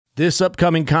This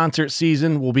upcoming concert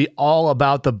season will be all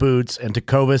about the boots, and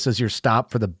Tecovas is your stop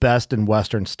for the best in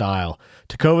Western style.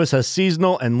 Tecovas has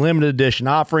seasonal and limited edition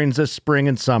offerings this spring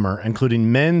and summer,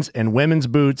 including men's and women's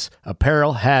boots,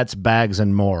 apparel, hats, bags,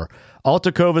 and more. All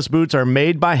Tecovas boots are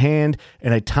made by hand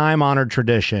in a time-honored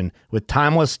tradition with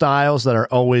timeless styles that are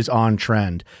always on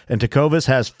trend. And Tecovas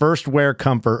has first wear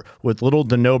comfort with little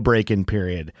to no break-in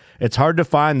period. It's hard to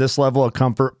find this level of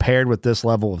comfort paired with this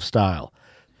level of style.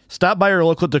 Stop by your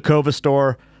local Tecovas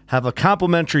store, have a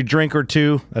complimentary drink or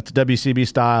two, that's WCB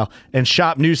style, and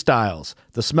shop new styles.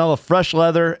 The smell of fresh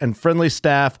leather and friendly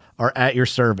staff are at your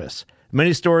service.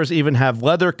 Many stores even have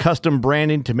leather custom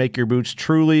branding to make your boots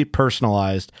truly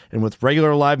personalized. And with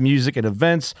regular live music and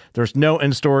events, there's no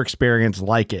in-store experience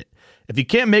like it. If you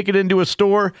can't make it into a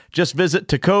store, just visit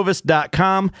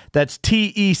tecovas.com. That's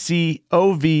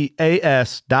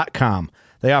TECOVAS.com.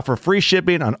 They offer free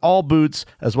shipping on all boots,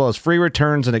 as well as free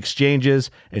returns and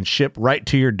exchanges, and ship right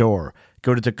to your door.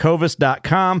 Go to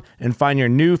tecovas.com and find your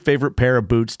new favorite pair of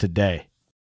boots today.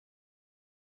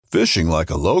 Fishing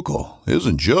like a local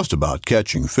isn't just about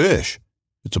catching fish.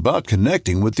 It's about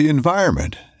connecting with the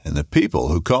environment and the people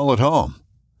who call it home.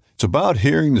 It's about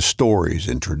hearing the stories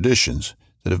and traditions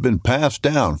that have been passed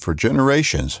down for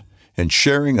generations and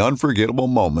sharing unforgettable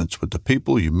moments with the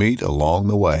people you meet along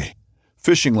the way.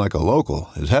 Fishing like a local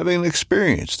is having an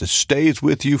experience that stays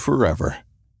with you forever.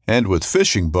 And with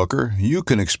Fishing Booker, you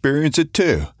can experience it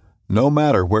too, no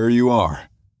matter where you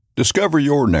are. Discover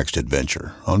your next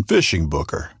adventure on Fishing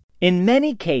Booker. In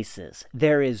many cases,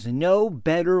 there is no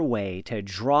better way to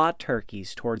draw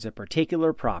turkeys towards a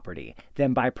particular property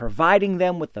than by providing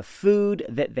them with the food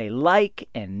that they like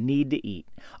and need to eat.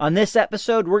 On this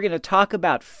episode, we're going to talk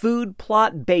about food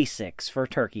plot basics for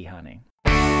turkey hunting.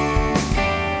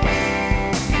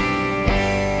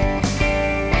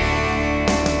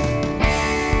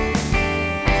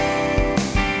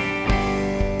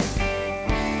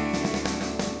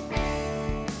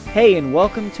 Hey, and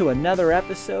welcome to another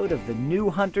episode of the New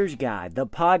Hunter's Guide, the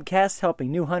podcast helping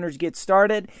new hunters get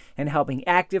started and helping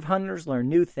active hunters learn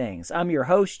new things. I'm your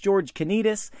host, George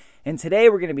Kanitas, and today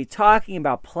we're going to be talking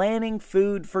about planning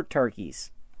food for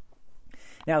turkeys.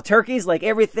 Now, turkeys, like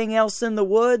everything else in the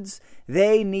woods,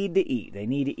 they need to eat. They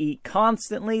need to eat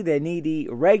constantly. They need to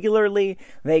eat regularly.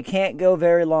 They can't go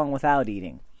very long without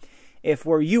eating. If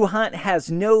where you hunt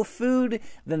has no food,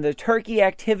 then the turkey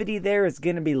activity there is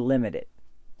going to be limited.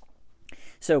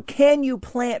 So can you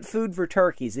plant food for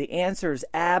turkeys? The answer is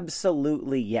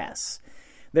absolutely yes.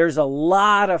 There's a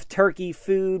lot of turkey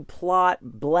food plot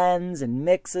blends and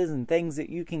mixes and things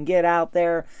that you can get out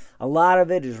there. A lot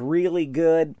of it is really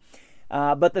good.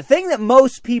 But the thing that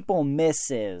most people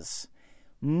miss is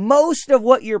most of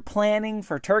what you're planning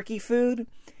for turkey food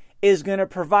is going to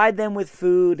provide them with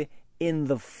food in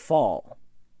the fall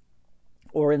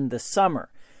or in the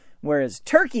summer. Whereas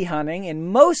turkey hunting in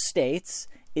most states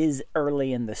is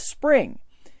early in the spring.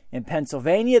 In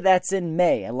Pennsylvania, that's in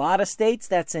May. A lot of states,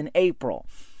 that's in April.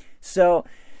 So,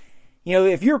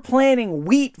 if you're planting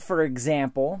wheat, for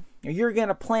example, or you're going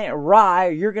to plant rye,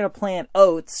 or you're going to plant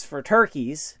oats for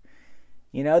turkeys,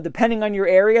 depending on your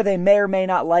area, they may or may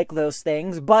not like those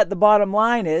things. But the bottom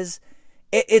line is,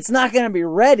 it's not going to be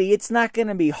ready. It's not going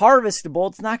to be harvestable.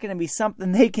 It's not going to be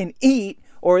something they can eat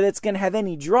or that's going to have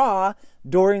any draw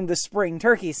during the spring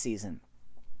turkey season.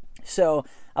 So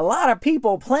a lot of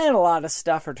people plant a lot of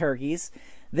stuff for turkeys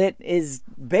that is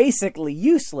basically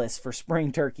useless for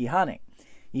spring turkey hunting.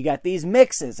 You got these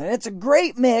mixes, and it's a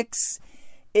great mix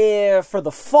for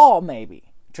the fall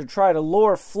maybe, to try to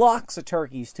lure flocks of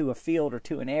turkeys to a field or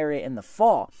to an area in the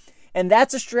fall. And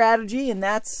that's a strategy, and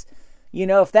that's,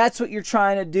 if that's what you're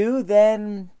trying to do,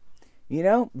 then,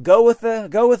 go with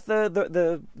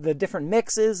the different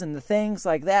mixes and the things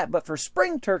like that. But for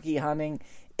spring turkey hunting,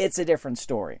 it's a different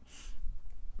story.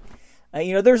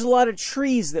 There's a lot of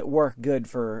trees that work good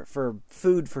for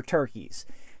food for turkeys.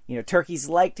 Turkeys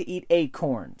like to eat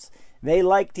acorns. They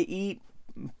like to eat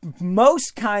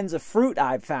most kinds of fruit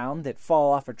I've found that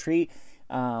fall off a tree.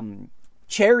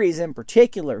 Cherries in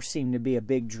particular seem to be a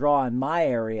big draw in my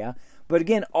area. But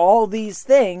again, all these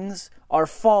things are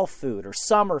fall food or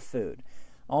summer food.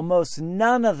 Almost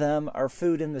none of them are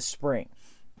food in the spring.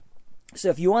 So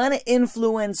if you want to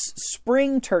influence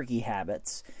spring turkey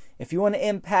habits, if you want to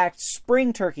impact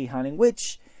spring turkey hunting,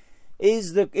 which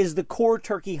is the core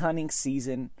turkey hunting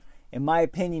season, in my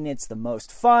opinion, it's the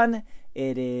most fun.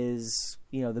 It is,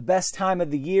 the best time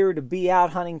of the year to be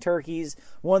out hunting turkeys.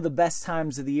 One of the best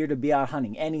times of the year to be out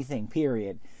hunting anything,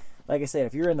 period. Like I said,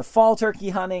 if you're in the fall turkey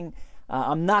hunting,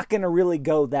 I'm not going to really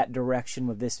go that direction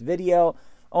with this video,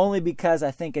 only because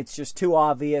I think it's just too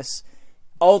obvious.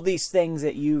 all these things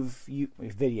that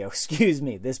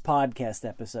this podcast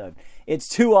episode. It's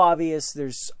too obvious.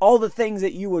 There's all the things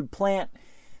that you would plant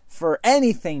for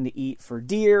anything to eat, for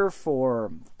deer,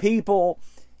 for people.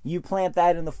 You plant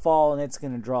that in the fall and it's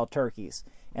going to draw turkeys.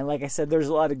 And like I said, there's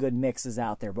a lot of good mixes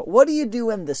out there. But what do you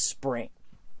do in the spring?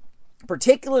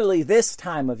 Particularly this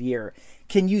time of year,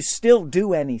 can you still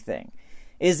do anything?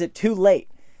 Is it too late?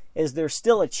 Is there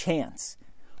still a chance?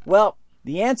 Well,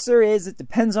 the answer is it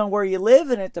depends on where you live,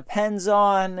 and it depends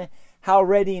on how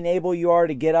ready and able you are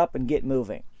to get up and get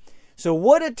moving. So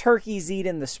what do turkeys eat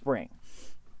in the spring?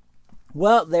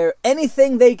 Well, they're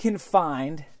anything they can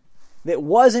find that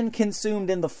wasn't consumed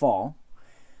in the fall.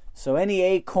 So any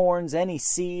acorns, any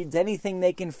seeds, anything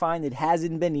they can find that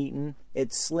hasn't been eaten.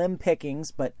 It's slim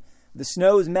pickings, but the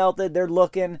snow's melted.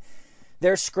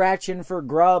 They're scratching for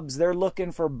grubs. They're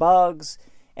looking for bugs.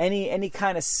 Any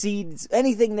kind of seeds,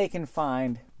 anything they can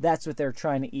find, that's what they're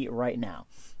trying to eat right now.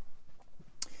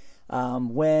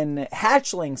 When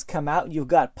hatchlings come out, you've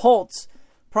got poults.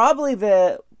 Probably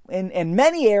in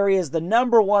many areas, the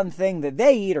number one thing that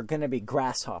they eat are going to be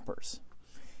grasshoppers.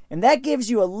 And that gives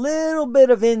you a little bit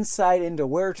of insight into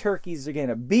where turkeys are going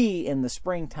to be in the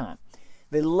springtime.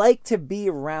 They like to be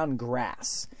around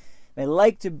grass. They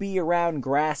like to be around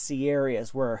grassy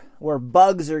areas where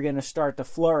bugs are going to start to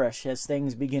flourish as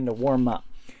things begin to warm up.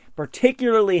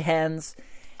 Particularly hens.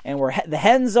 And where the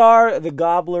hens are, the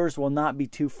gobblers will not be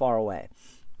too far away.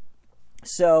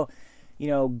 So,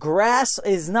 grass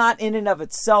is not in and of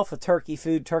itself a turkey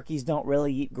food. Turkeys don't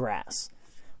really eat grass.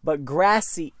 But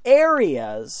grassy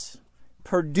areas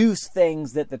produce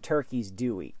things that the turkeys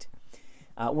do eat.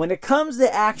 When it comes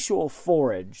to actual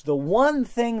forage, the one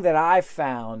thing that I've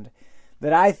found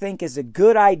that I think is a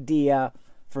good idea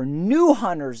for new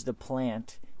hunters to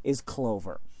plant is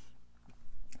clover.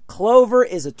 Clover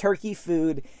is a turkey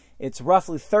food. It's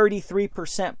roughly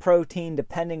 33% protein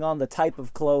depending on the type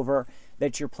of clover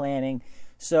that you're planting.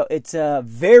 So it's a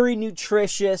very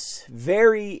nutritious,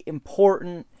 very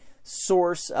important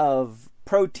source of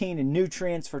protein and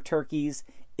nutrients for turkeys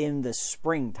in the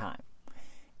springtime.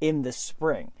 In the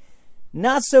spring.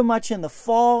 Not so much in the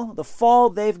fall. The fall,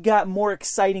 they've got more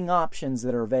exciting options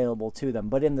that are available to them.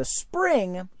 But in the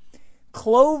spring,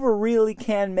 clover really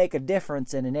can make a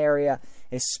difference in an area,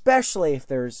 especially if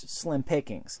there's slim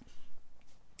pickings.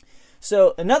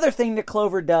 So another thing that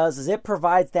clover does is it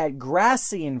provides that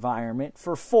grassy environment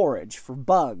for forage, for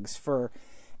bugs, for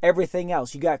everything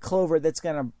else. You got clover that's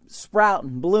going to sprout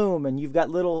and bloom, and you've got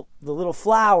the little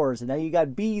flowers, and now you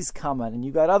got bees coming, and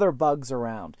you got other bugs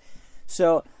around.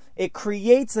 So it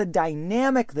creates a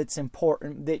dynamic that's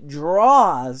important that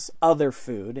draws other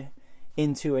food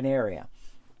into an area.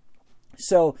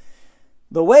 So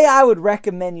the way I would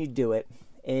recommend you do it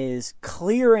is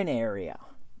clear an area.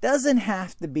 Doesn't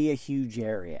have to be a huge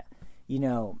area.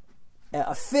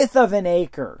 A fifth of an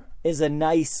acre is a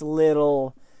nice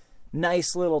little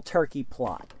turkey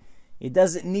plot. It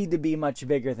doesn't need to be much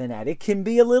bigger than that. It can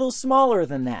be a little smaller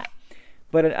than that.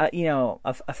 But,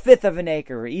 a fifth of an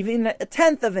acre, or even a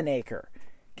tenth of an acre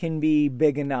can be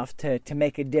big enough to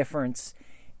make a difference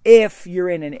if you're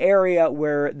in an area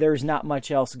where there's not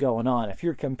much else going on. If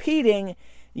you're competing,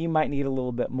 you might need a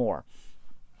little bit more.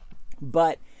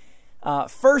 But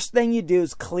first thing you do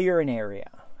is clear an area.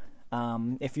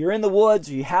 If you're in the woods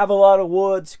or you have a lot of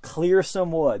woods, clear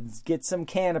some woods. Get some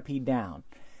canopy down.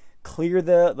 Clear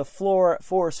the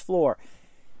forest floor.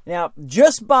 Now,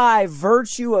 just by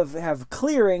virtue of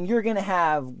clearing, you're going to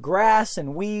have grass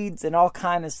and weeds and all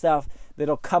kind of stuff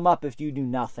that'll come up if you do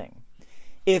nothing.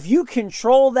 If you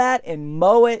control that and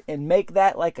mow it and make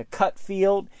that like a cut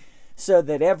field so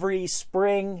that every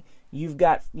spring you've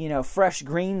got, fresh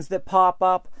greens that pop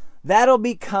up, that'll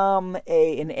become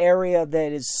an area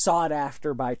that is sought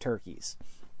after by turkeys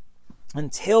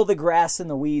until the grass and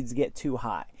the weeds get too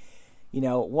high.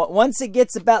 Once it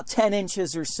gets about 10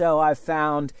 inches or so, I've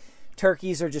found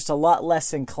turkeys are just a lot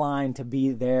less inclined to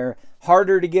be there.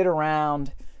 Harder to get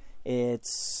around.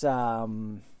 It's,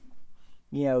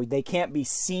 they can't be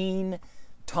seen.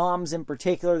 Toms in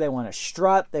particular, they want to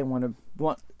strut. They want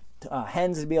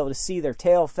hens to be able to see their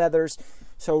tail feathers.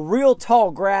 So real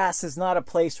tall grass is not a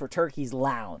place where turkeys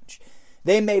lounge.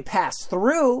 They may pass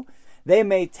through. They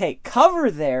may take cover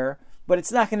there, but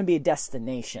it's not going to be a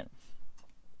destination.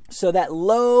 So that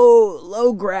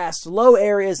low grass, low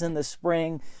areas in the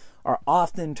spring are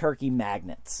often turkey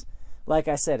magnets. Like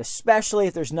I said, especially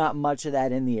if there's not much of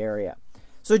that in the area.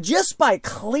 So just by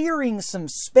clearing some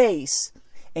space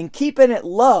and keeping it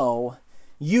low,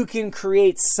 you can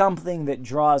create something that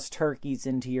draws turkeys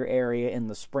into your area in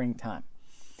the springtime.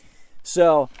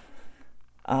 So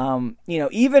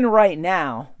Even right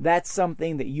now, that's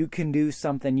something that you can do,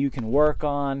 something you can work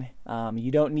on.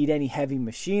 You don't need any heavy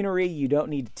machinery. You don't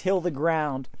need to till the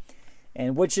ground.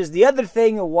 And which is the other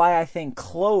thing of why I think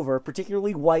clover,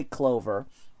 particularly white clover,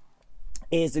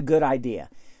 is a good idea.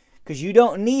 Because you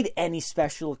don't need any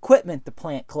special equipment to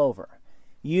plant clover.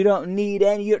 You don't need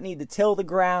to till the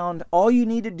ground. All you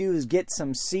need to do is get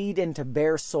some seed onto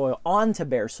bare soil.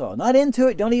 Not into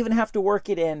it, don't even have to work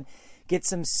it in. Get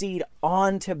some seed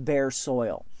onto bare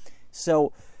soil.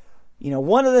 So,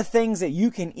 one of the things that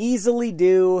you can easily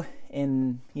do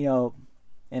in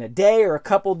a day or a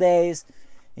couple days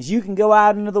is you can go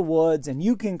out into the woods and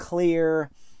you can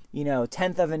clear,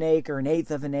 1/10 of an acre,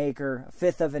 1/8 of an acre,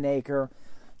 1/5 of an acre.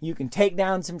 You can take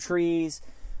down some trees.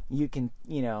 You can,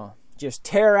 just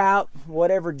tear out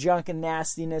whatever junk and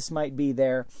nastiness might be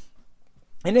there.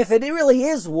 And if it really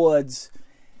is woods,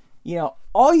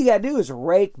 all you got to do is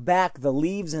rake back the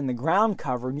leaves and the ground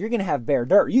cover, and you're going to have bare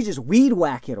dirt. You just weed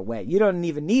whack it away. You don't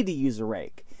even need to use a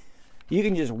rake. You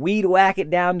can just weed whack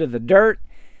it down to the dirt,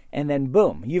 and then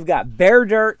boom, you've got bare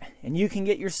dirt, and you can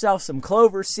get yourself some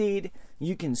clover seed.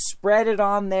 You can spread it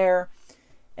on there,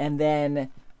 and then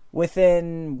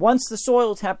once the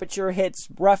soil temperature hits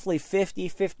roughly 50,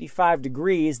 55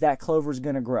 degrees, that clover is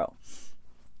going to grow.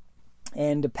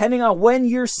 And depending on when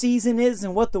your season is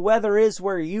and what the weather is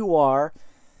where you are,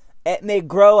 it may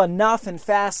grow enough and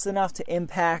fast enough to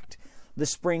impact the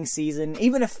spring season.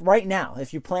 Even if right now,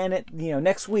 if you plant it,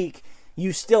 next week,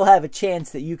 you still have a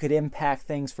chance that you could impact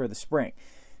things for the spring.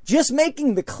 Just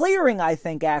making the clearing, I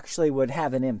think, actually would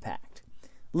have an impact.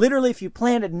 Literally, if you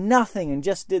planted nothing and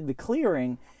just did the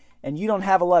clearing, and you don't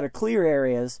have a lot of clear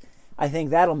areas, I think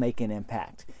that'll make an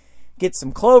impact. Get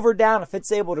some clover down. If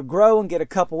it's able to grow and get a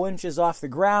couple inches off the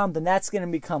ground, then that's going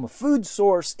to become a food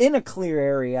source in a clear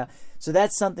area. So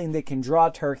that's something that can draw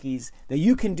turkeys that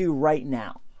you can do right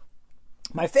now.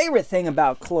 My favorite thing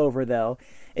about clover, though,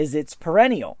 is it's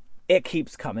perennial. It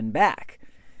keeps coming back.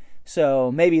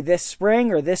 So maybe this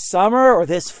spring or this summer or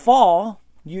this fall,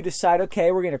 you decide,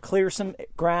 okay, we're going to clear some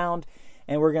ground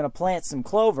and we're going to plant some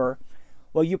clover.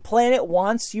 Well, you plant it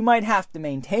once, you might have to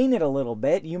maintain it a little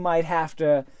bit. You might have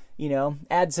to,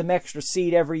 add some extra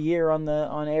seed every year on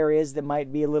areas that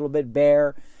might be a little bit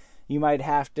bare. You might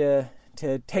have to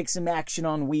take some action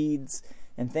on weeds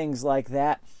and things like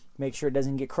that. Make sure it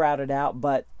doesn't get crowded out,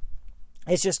 but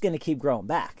it's just going to keep growing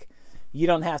back. You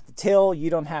don't have to till, you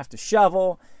don't have to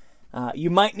shovel. You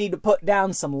might need to put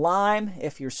down some lime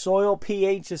if your soil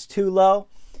pH is too low.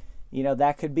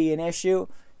 That could be an issue.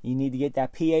 You need to get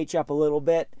that pH up a little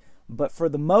bit. But for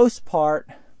the most part,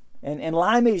 and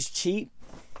lime is cheap,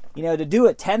 to do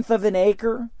 1/10 of an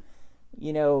acre,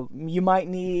 you might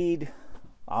need,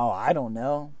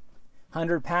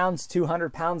 100 pounds,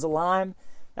 200 pounds of lime.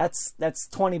 That's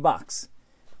 $20.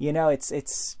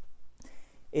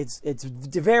 It's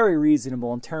very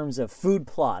reasonable in terms of food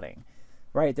plotting,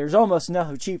 right? There's almost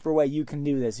no cheaper way you can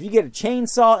do this. If you get a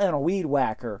chainsaw and a weed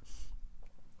whacker,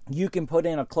 you can put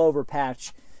in a clover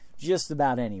patch just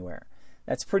about anywhere.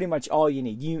 That's pretty much all you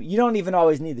need. You don't even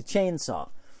always need the chainsaw.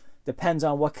 Depends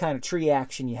on what kind of tree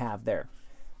action you have there.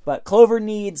 But clover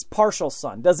needs partial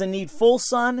sun. Doesn't need full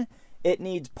sun. It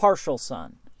needs partial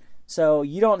sun. So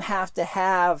you don't have to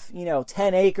have,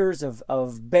 10 acres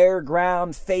of bare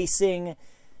ground facing,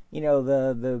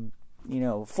 the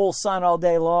full sun all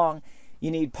day long.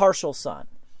 You need partial sun.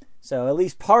 So at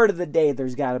least part of the day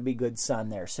there's got to be good sun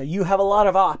there. So you have a lot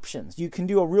of options. You can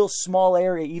do a real small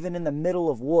area even in the middle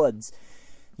of woods.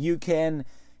 You can,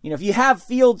 if you have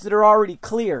fields that are already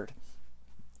cleared,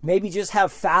 maybe just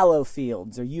have fallow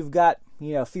fields, or you've got,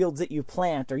 fields that you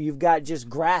plant, or you've got just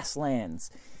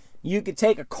grasslands. You could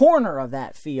take a corner of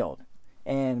that field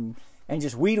and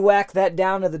just weed whack that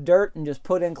down to the dirt and just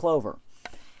put in clover.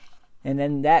 And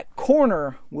then that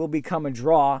corner will become a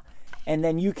draw. And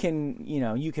then you can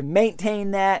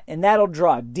maintain that, and that'll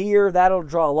draw deer, that'll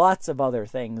draw lots of other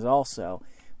things also.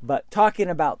 But talking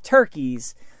about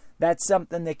turkeys, that's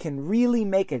something that can really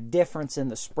make a difference in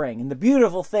the spring. And the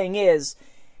beautiful thing is,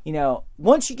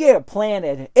 once you get it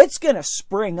planted, it's going to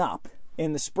spring up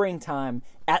in the springtime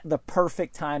at the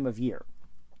perfect time of year.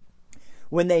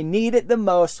 When they need it the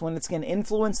most, when it's going to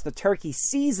influence the turkey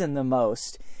season the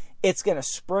most, it's going to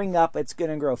spring up, it's going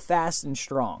to grow fast and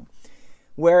strong.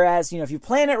 Whereas, if you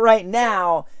plant it right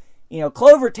now,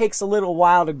 clover takes a little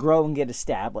while to grow and get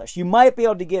established. You might be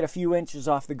able to get a few inches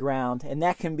off the ground, and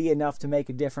that can be enough to make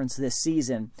a difference this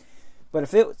season.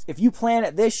 But if you plant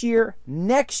it this year,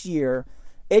 next year,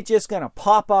 it's just going to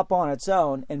pop up on its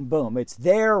own, and boom, it's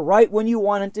there right when you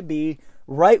want it to be,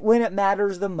 right when it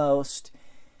matters the most.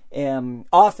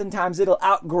 Oftentimes, it'll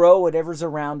outgrow whatever's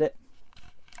around it.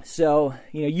 So,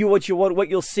 what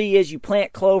you'll see is you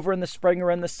plant clover in the spring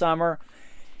or in the summer,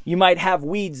 you might have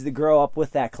weeds that grow up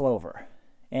with that clover.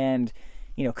 And,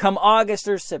 come August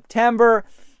or September,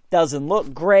 doesn't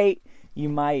look great. You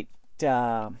might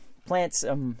plant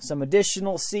some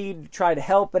additional seed to try to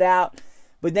help it out.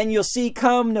 But then you'll see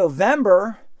come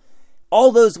November,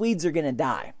 all those weeds are going to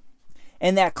die.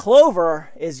 And that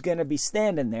clover is going to be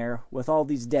standing there with all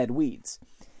these dead weeds.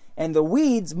 And the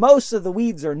weeds, most of the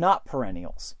weeds are not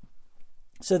perennials.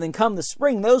 So then come the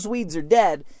spring, those weeds are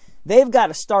dead. They've got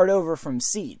to start over from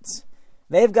seeds.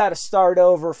 They've got to start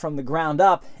over from the ground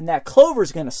up. And that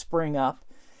clover's going to spring up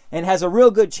and has a real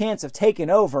good chance of taking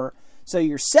over. So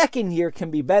your second year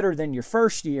can be better than your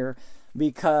first year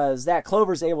because that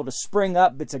clover's able to spring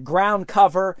up. It's a ground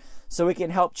cover, so it can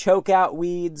help choke out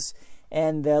weeds.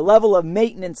 And the level of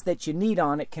maintenance that you need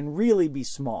on it can really be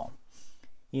small.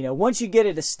 Once you get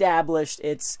it established,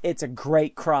 it's a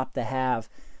great crop to have.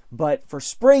 But for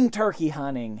spring turkey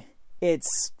hunting,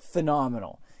 it's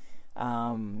phenomenal.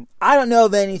 I don't know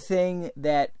of anything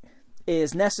that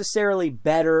is necessarily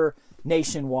better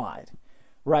nationwide,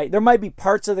 right? There might be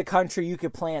parts of the country you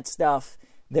could plant stuff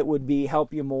that would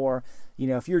help you more.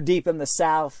 If you're deep in the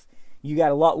South, you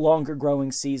got a lot longer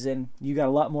growing season. You got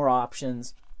a lot more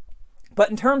options. But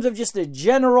in terms of just a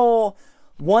general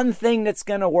one thing that's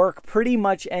going to work pretty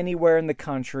much anywhere in the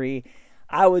country,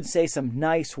 I would say some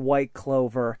nice white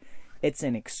clover. It's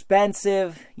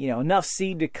inexpensive, enough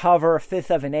seed to cover a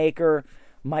fifth of an acre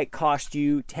might cost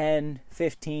you 10,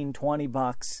 15, 20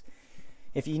 bucks.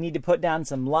 If you need to put down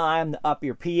some lime to up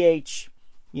your pH,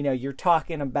 you're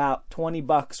talking about 20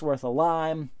 bucks worth of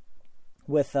lime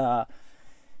with, I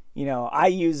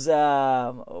use,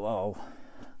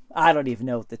 I don't even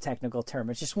know what the technical term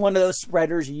is. It's just one of those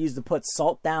spreaders you use to put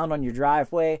salt down on your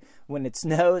driveway when it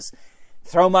snows.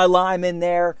 Throw my lime in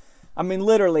there. I mean,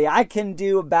 literally, I can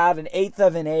do about an eighth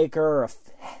of an acre or a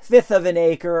fifth of an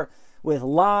acre with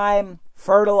lime,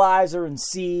 fertilizer, and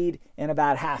seed in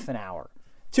about half an hour.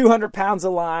 200 pounds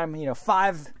of lime,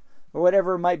 5 or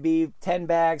whatever it might be, 10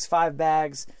 bags, 5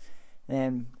 bags,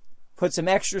 and put some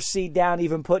extra seed down,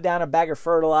 even put down a bag of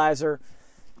fertilizer.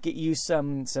 Get you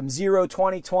some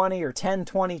 0-20-20 or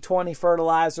 10-20-20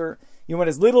 fertilizer. You want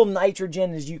as little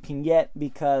nitrogen as you can get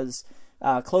because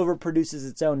clover produces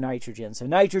its own nitrogen. So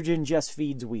nitrogen just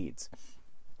feeds weeds.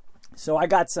 So I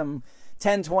got some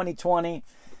 10-20-20.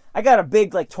 I got a big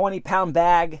 20-pound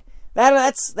bag.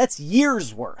 That's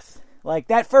years worth.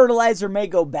 That fertilizer may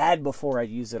go bad before I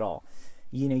use it all.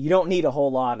 You don't need a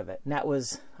whole lot of it. And that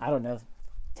was, I don't know,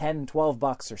 10, 12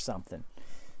 bucks or something.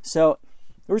 So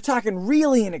we're talking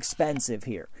really inexpensive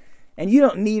here. And you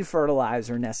don't need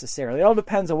fertilizer necessarily. It all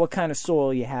depends on what kind of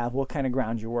soil you have, what kind of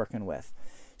ground you're working with.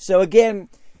 So again,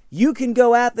 you can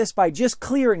go at this by just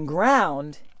clearing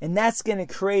ground, and that's going to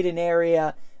create an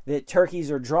area that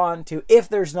turkeys are drawn to if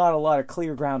there's not a lot of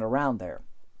clear ground around there.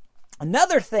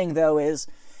 Another thing, though, is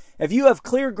if you have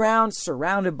clear ground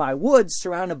surrounded by woods,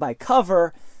 surrounded by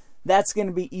cover, that's going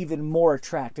to be even more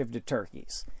attractive to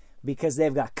turkeys. Because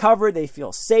they've got cover, they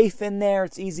feel safe in there.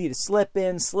 It's easy to slip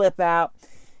in, slip out.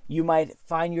 You might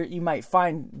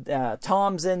find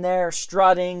toms in there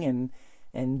strutting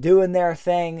and doing their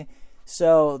thing.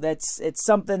 So it's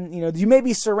something, you may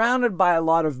be surrounded by a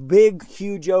lot of big,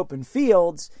 huge open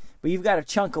fields, but you've got a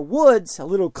chunk of woods, a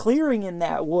little clearing in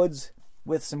that woods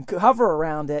with some cover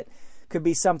around it could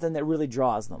be something that really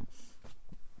draws them.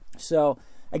 So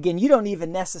again, you don't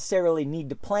even necessarily need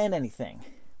to plant anything.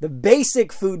 The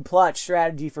basic food plot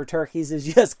strategy for turkeys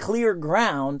is just clear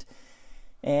ground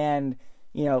and,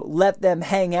 let them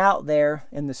hang out there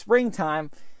in the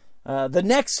springtime. The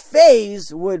next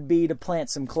phase would be to plant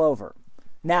some clover.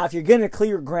 Now, if you're going to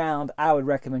clear ground, I would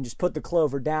recommend just put the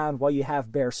clover down while you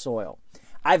have bare soil.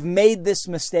 I've made this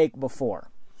mistake before.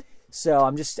 So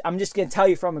I'm just going to tell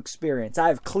you from experience.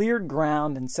 I've cleared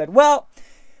ground and said, well,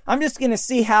 I'm just going to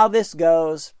see how this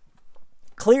goes.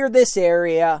 Clear this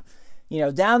area,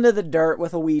 down to the dirt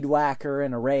with a weed whacker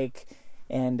and a rake,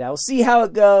 and I'll see how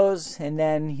it goes. And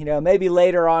then, maybe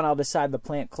later on I'll decide to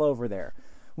plant clover there.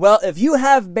 Well, if you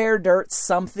have bare dirt,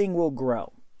 something will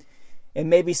grow. It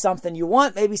may be something you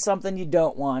want, maybe something you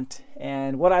don't want.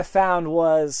 And what I found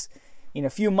was, a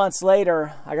few months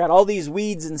later, I got all these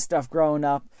weeds and stuff growing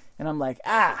up. And I'm like,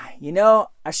 I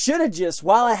should have just,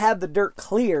 while I had the dirt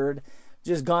cleared,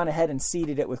 just gone ahead and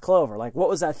seeded it with clover. What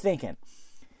was I thinking?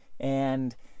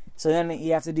 And so then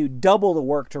you have to do double the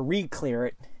work to re-clear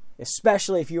it,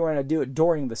 especially if you want to do it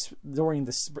during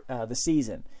the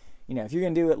season. If you're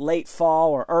going to do it late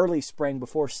fall or early spring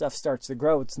before stuff starts to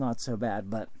grow, it's not so bad.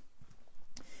 But,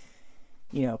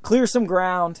 clear some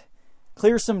ground,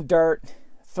 clear some dirt,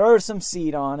 throw some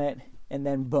seed on it, and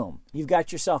then boom, you've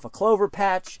got yourself a clover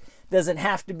patch. Doesn't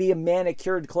have to be a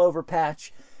manicured clover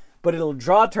patch, but it'll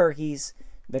draw turkeys.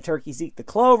 The turkeys eat the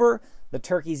clover. The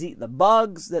turkeys eat the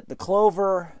bugs that the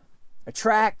clover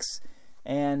attracts.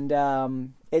 And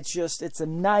it's a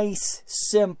nice,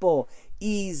 simple,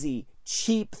 easy,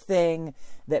 cheap thing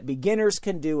that beginners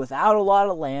can do without a lot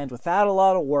of land, without a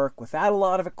lot of work, without a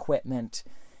lot of equipment.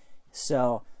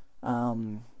 So,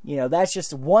 that's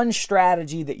just one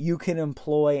strategy that you can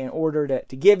employ in order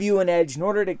to give you an edge, in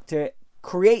order to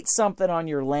create something on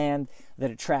your land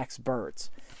that attracts birds.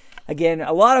 Again,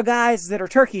 a lot of guys that are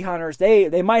turkey hunters,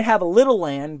 they might have a little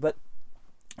land, but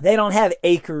they don't have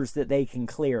acres that they can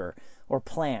clear or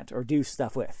plant or do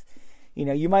stuff with.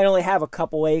 You might only have a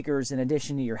couple acres in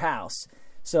addition to your house.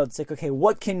 So it's like, okay,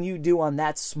 what can you do on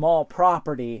that small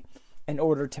property in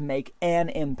order to make an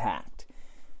impact?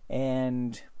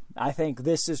 And I think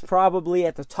this is probably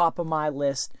at the top of my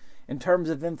list in terms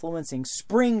of influencing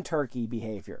spring turkey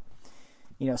behavior.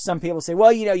 Some people say,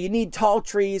 well, you need tall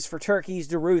trees for turkeys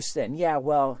to roost in. Yeah,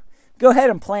 well, go ahead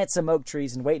and plant some oak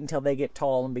trees and wait until they get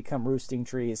tall and become roosting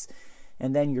trees.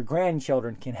 And then your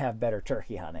grandchildren can have better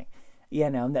turkey hunting.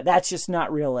 That's just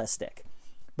not realistic.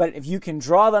 But if you can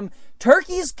draw them,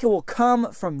 turkeys will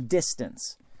come from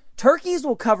distance. Turkeys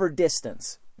will cover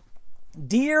distance.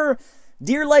 Deer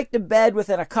like to bed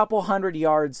within a couple hundred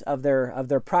yards of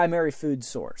their primary food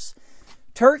source.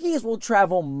 Turkeys will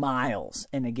travel miles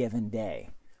in a given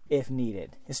day if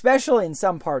needed, especially in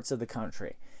some parts of the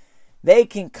country. They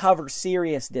can cover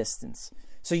serious distance.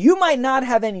 So you might not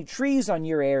have any trees on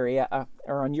your area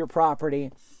or on your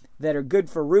property that are good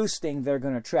for roosting. They're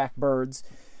going to attract birds.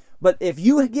 But if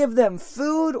you give them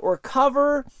food or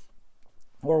cover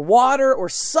or water or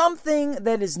something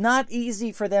that is not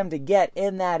easy for them to get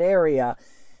in that area,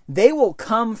 they will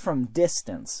come from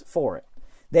distance for it.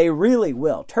 They really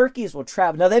will. Turkeys will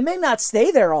travel. Now, they may not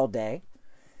stay there all day.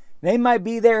 They might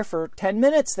be there for 10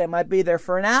 minutes. They might be there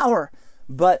for an hour.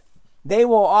 But they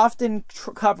will often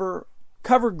cover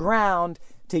ground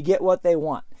to get what they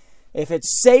want. If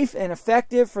it's safe and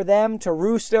effective for them to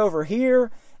roost over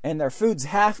here and their food's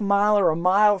half a mile or a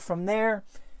mile from there,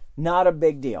 not a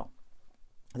big deal.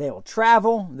 They will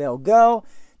travel. They'll go.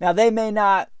 Now, they may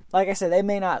not, like I said, they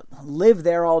may not live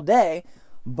there all day,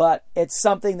 but it's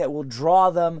something that will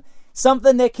draw them,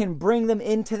 something that can bring them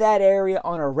into that area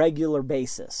on a regular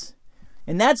basis.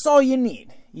 And that's all you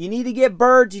need. You need to get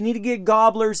birds, you need to get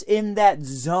gobblers in that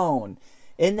zone,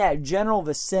 in that general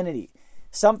vicinity.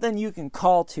 Something you can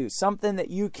call to, something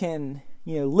that you can,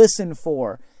 listen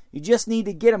for. You just need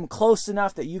to get them close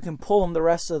enough that you can pull them the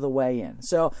rest of the way in.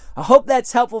 So I hope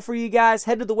that's helpful for you guys.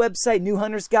 Head to the website,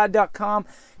 newhuntersguide.com.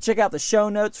 Check out the show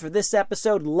notes for this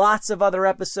episode. Lots of other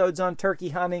episodes on turkey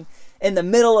hunting. In the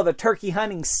middle of a turkey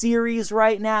hunting series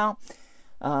right now.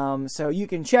 So you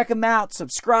can check them out.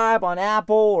 Subscribe on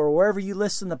Apple or wherever you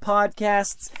listen to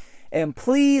podcasts. And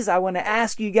please, I want to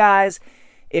ask you guys,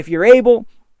 if you're able,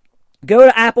 go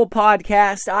to Apple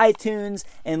Podcasts, iTunes,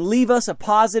 and leave us a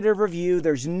positive review.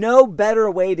 There's no better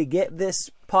way to get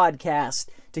this podcast,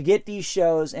 to get these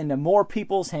shows into more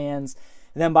people's hands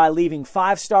than by leaving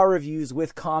 5-star reviews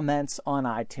with comments on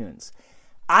iTunes.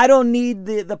 I don't need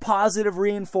the positive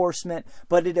reinforcement,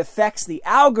 but it affects the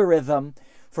algorithm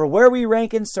for where we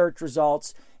rank in search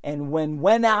results. And when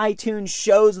iTunes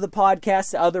shows the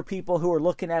podcast to other people who are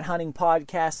looking at hunting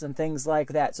podcasts and things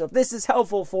like that. So if this is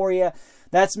helpful for you,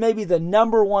 that's maybe the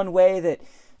number one way that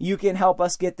you can help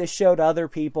us get this show to other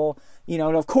people. And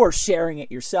of course, sharing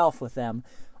it yourself with them.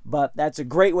 But that's a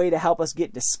great way to help us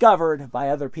get discovered by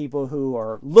other people who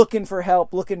are looking for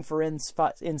help, looking for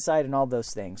insight and all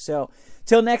those things. So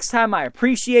till next time, I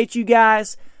appreciate you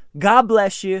guys. God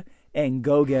bless you, and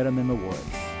go get them in the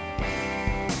woods.